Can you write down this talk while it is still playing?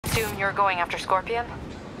assume you're going after Scorpion?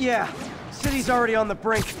 Yeah, city's already on the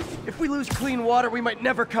brink. If we lose clean water, we might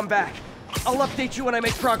never come back. I'll update you when I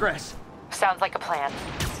make progress. Sounds like a plan.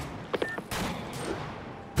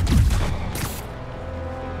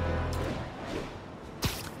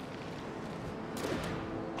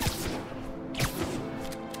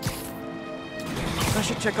 I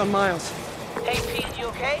should check on Miles. Hey, Pete, you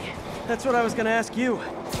okay? That's what I was gonna ask you.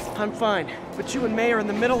 I'm fine, but you and May are in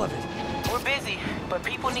the middle of it. We're busy, but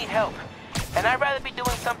people need help. And I'd rather be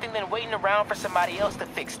doing something than waiting around for somebody else to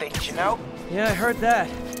fix things, you know? Yeah, I heard that.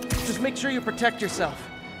 Just make sure you protect yourself.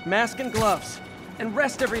 Mask and gloves. And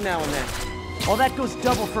rest every now and then. All that goes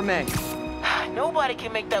double for May. Nobody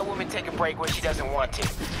can make that woman take a break when she doesn't want to.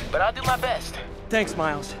 But I'll do my best. Thanks,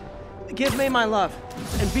 Miles. Give May my love.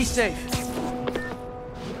 And be safe.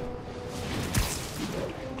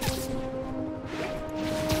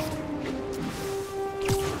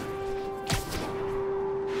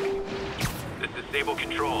 Stable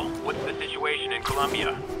Control. What's the situation in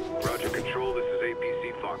Columbia? Roger, Control. This is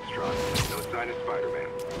APC Foxtrot. No sign of Spider-Man.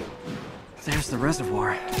 There's the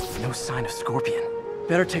reservoir. No sign of Scorpion.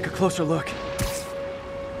 Better take a closer look.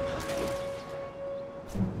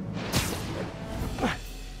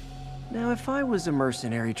 Now, if I was a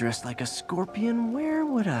mercenary dressed like a Scorpion, where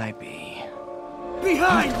would I be?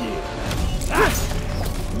 Behind you!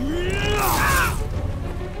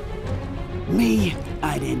 Me,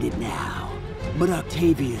 I'd end it now. But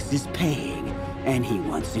Octavius is paying, and he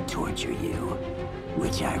wants to torture you,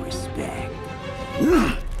 which I respect.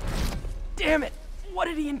 Damn it! What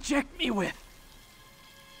did he inject me with?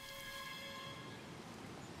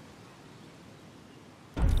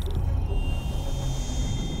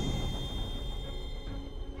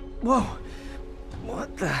 Whoa!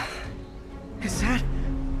 What the... Is that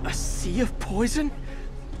a sea of poison?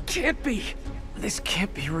 Can't be! This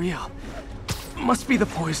can't be real. Must be the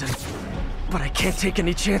poison. But I can't take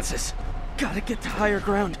any chances. Gotta get to higher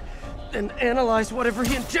ground, and analyze whatever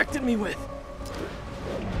he injected me with.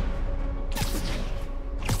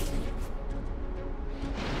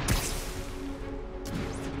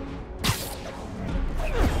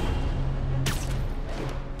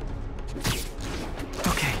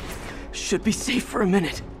 Okay, should be safe for a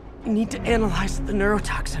minute. Need to analyze the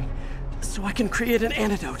neurotoxin, so I can create an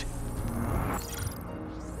antidote.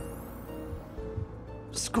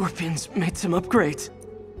 Scorpion's made some upgrades.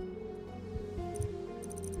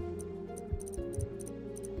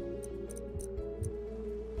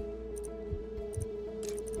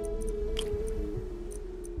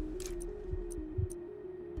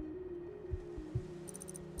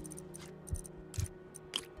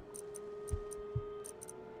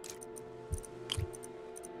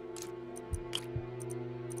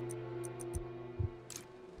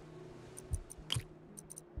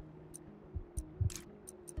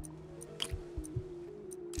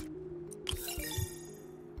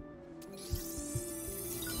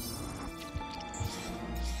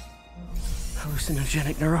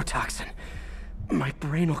 Hallucinogenic neurotoxin. My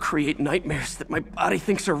brain will create nightmares that my body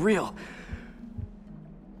thinks are real.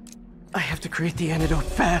 I have to create the antidote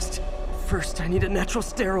fast. First, I need a natural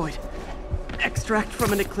steroid. Extract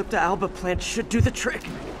from an Eclipta alba plant should do the trick.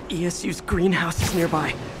 ESU's greenhouse is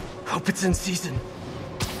nearby. Hope it's in season.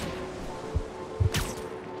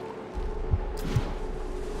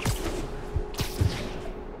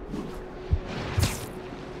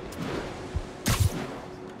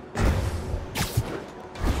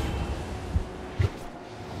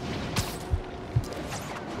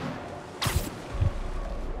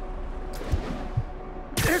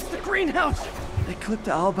 Greenhouse! Eclipta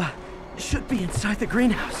alba should be inside the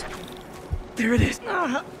greenhouse. There it is.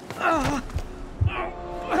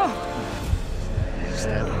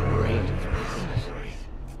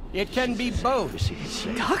 It can be both.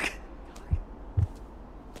 Doc?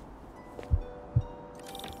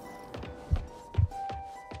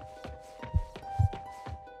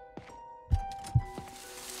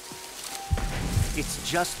 It's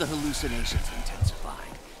just the hallucinations intensifying.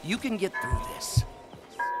 You can get through this.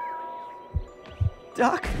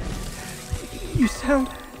 Doc? You sound...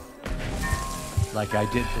 Like I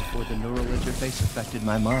did before the neural interface affected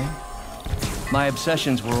my mind. My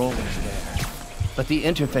obsessions were always there, but the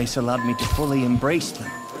interface allowed me to fully embrace them.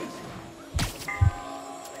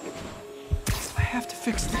 I have to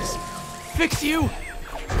fix this. Fix you!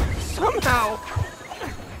 Somehow!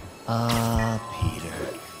 Peter.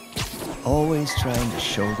 Always trying to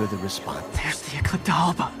shoulder the response. There's the Eclipta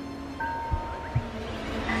alba.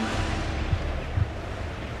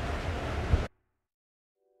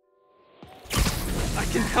 I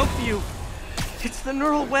can help you. It's the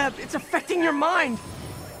neural web. It's affecting your mind.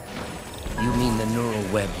 You mean the neural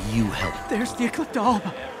web you helped? There's the Eclipta.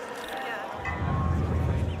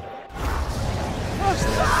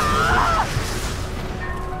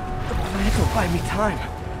 The plant will buy me time,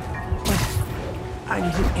 but I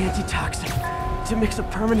need an antitoxin to mix a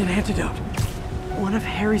permanent antidote. One of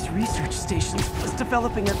Harry's research stations was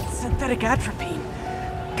developing a synthetic atropine.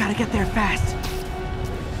 Gotta get there fast.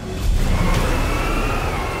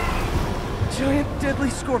 Giant deadly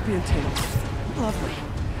scorpion tails. Lovely.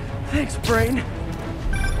 Thanks, Brain.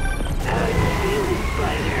 How you feeling,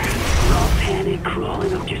 Spider? Raw panic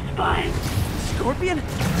crawling up your spine. Scorpion?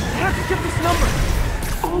 How'd you get this number?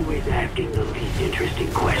 Always asking the least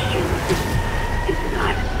interesting questions. It's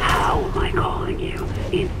not how am I calling you,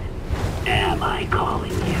 it's am I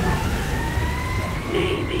calling you?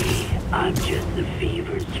 Maybe I'm just the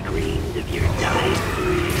fevered screams of your dying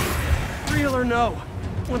breed. Real or no,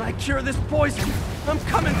 when I cure this poison, I'm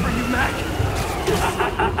coming for you, Mac.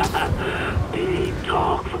 Big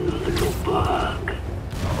talk from the little bug.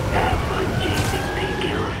 Have fun chasing pink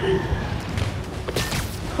elephant.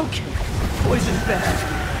 Okay, poison bad.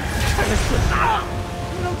 Trying to swim. Ah!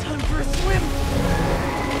 No time for a swim.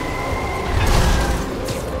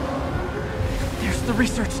 There's the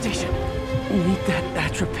research station. Need that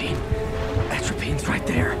atropine. Atropine's right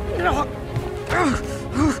there.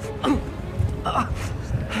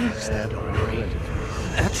 Is that already?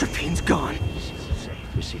 Atropine's gone.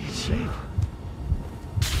 Is he safe?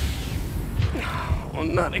 Oh,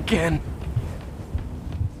 not again.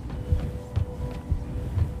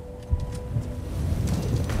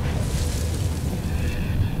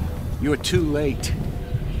 You're too late.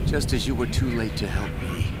 Just as you were too late to help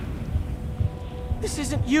me. This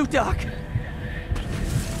isn't you, Doc.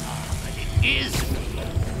 It is me.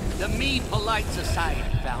 The me polite society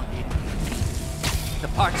found in me. The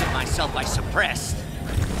parts of myself I suppressed.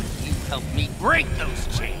 You helped me break those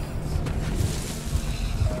chains.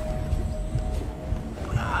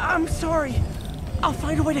 I'm sorry. I'll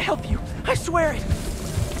find a way to help you. I swear it.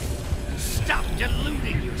 Stop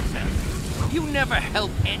deluding yourself. You never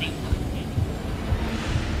help anyone.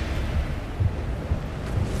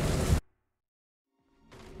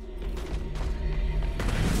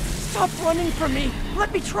 Stop running from me.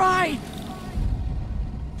 Let me try.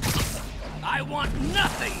 I want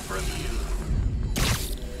nothing from you.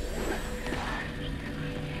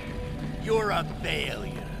 You're a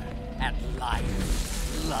failure at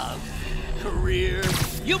life, love, career.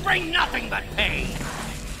 You bring nothing but pain.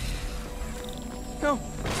 No,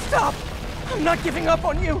 stop. I'm not giving up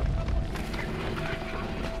on you.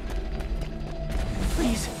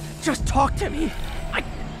 Please, just talk to me.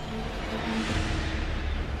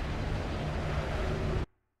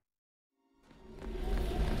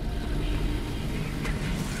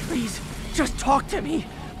 Please, just talk to me.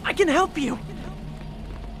 I can help you.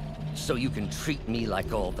 So you can treat me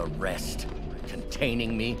like all the rest.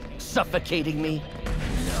 Containing me, suffocating me?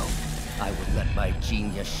 No, I would let my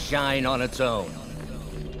genius shine on its own.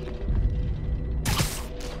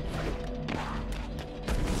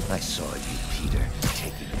 I saw you, Peter,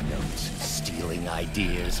 taking notes, stealing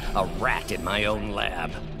ideas, a rat in my own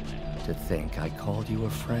lab. To think I called you a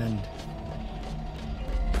friend.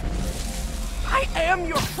 I am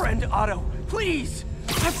your friend, Otto. Please.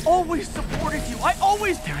 I've always supported you. I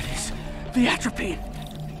always... There it is. The atropine.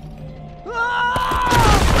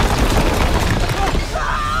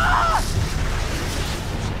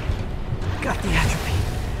 Got the atropine.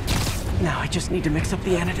 Now I just need to mix up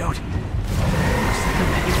the antidote. Looks like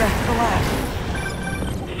I'm heading back to the lab.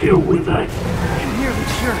 Still with us? I'm nearly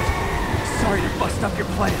cured. Sorry to bust up your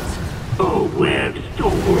plans. Oh, Webbs,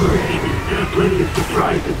 don't worry. Plenty of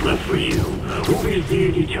surprises left for you. We'll be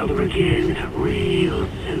seeing each other again real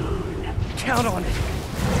soon. Count on it.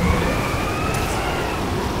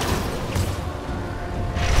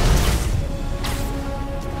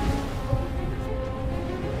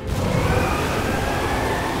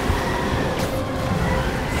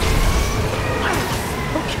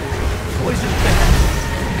 Okay, poison bad.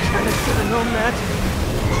 Kinda should've known that.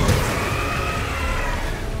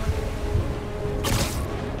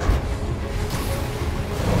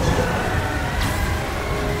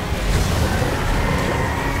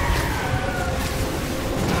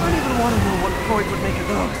 Freud would make of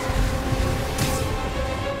those.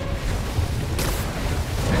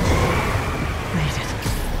 Made it.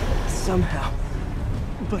 Somehow.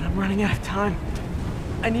 But I'm running out of time.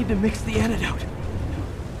 I need to mix the antidote.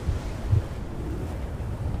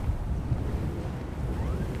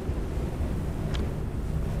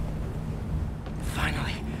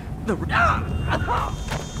 Finally. The...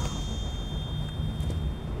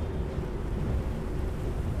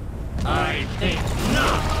 I think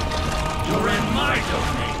not!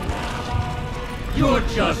 You're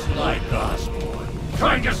just like Osborn,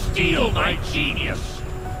 trying to steal my genius.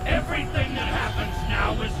 Everything that happens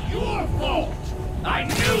now is your fault. I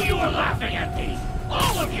knew you were laughing at me.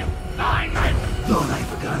 All of you. I Thought I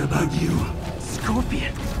forgot about you.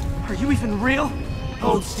 Scorpion, are you even real?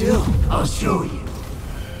 Hold still, I'll show you.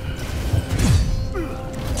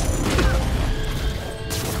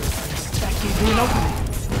 That gave me an opening.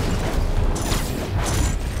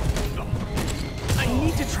 I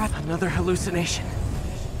need to try another hallucination.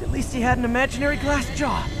 At least he had an imaginary glass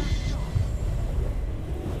jaw.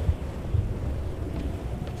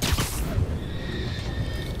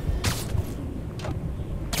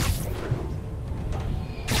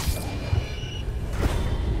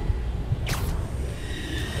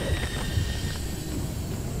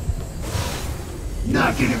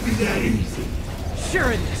 Not gonna be that easy.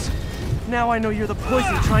 Sure it is. Now I know you're the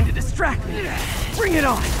poison trying to distract me. Bring it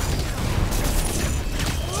on!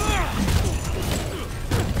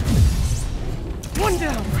 One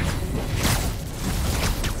down!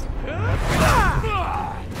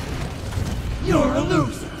 You're a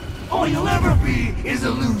loser. All you'll ever be is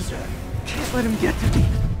a loser. Can't let him get to me.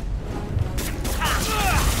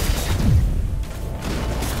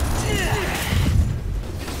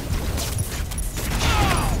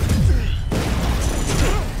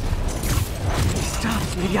 He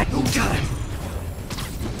stops. Maybe I can got him.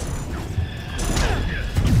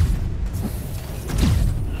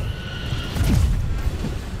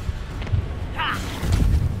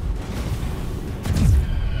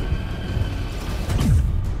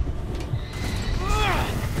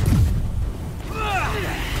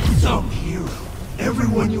 Some hero.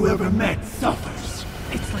 Everyone you ever met suffers.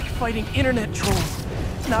 It's like fighting internet trolls.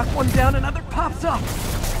 Knock one down, another pops up.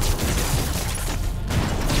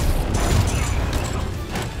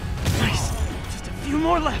 Nice. Just a few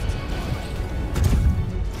more left.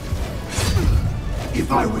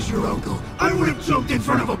 If I was your uncle, I would have jumped in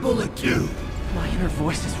front of a bullet too. My inner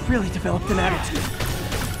voice has really developed an attitude.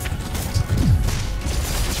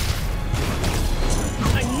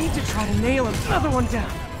 I need to try to nail him. Another one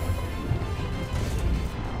down.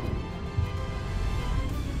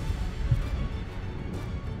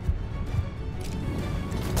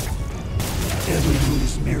 Ever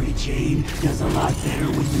notice Mary Jane does a lot better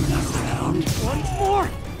when you're not around? One more.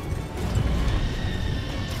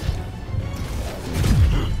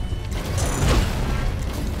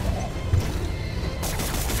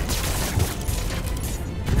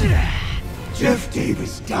 Jeff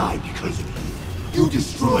Davis died because of you. You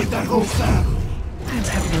destroyed that whole family. I'm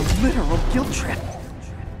having a literal guilt trip.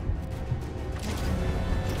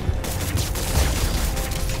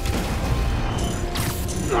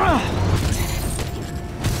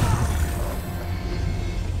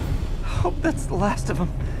 Hope that's the last of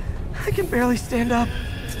them. I can barely stand up.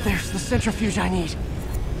 There's the centrifuge I need.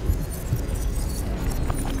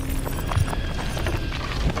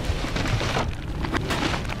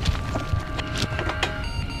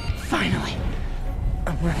 Finally.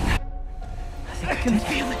 I'm running out. I think I can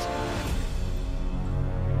feel it.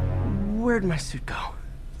 Where'd my suit go?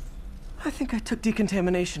 I think I took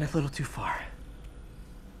decontamination a little too far.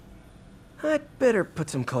 I'd better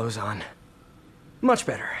put some clothes on. Much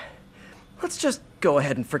better. Let's just go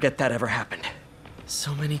ahead and forget that ever happened.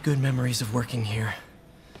 So many good memories of working here.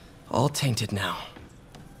 All tainted now.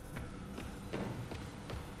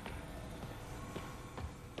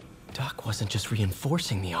 Doc wasn't just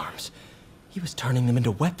reinforcing the arms. He was turning them into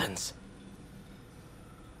weapons.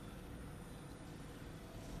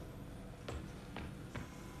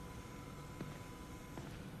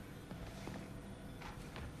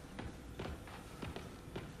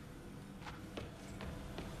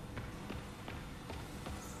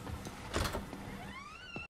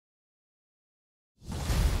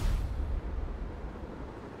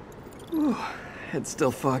 Ooh, head's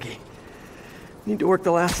still foggy. Need to work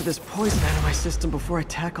the last of this poison out of my system before I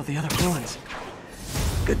tackle the other villains.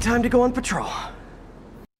 Good time to go on patrol.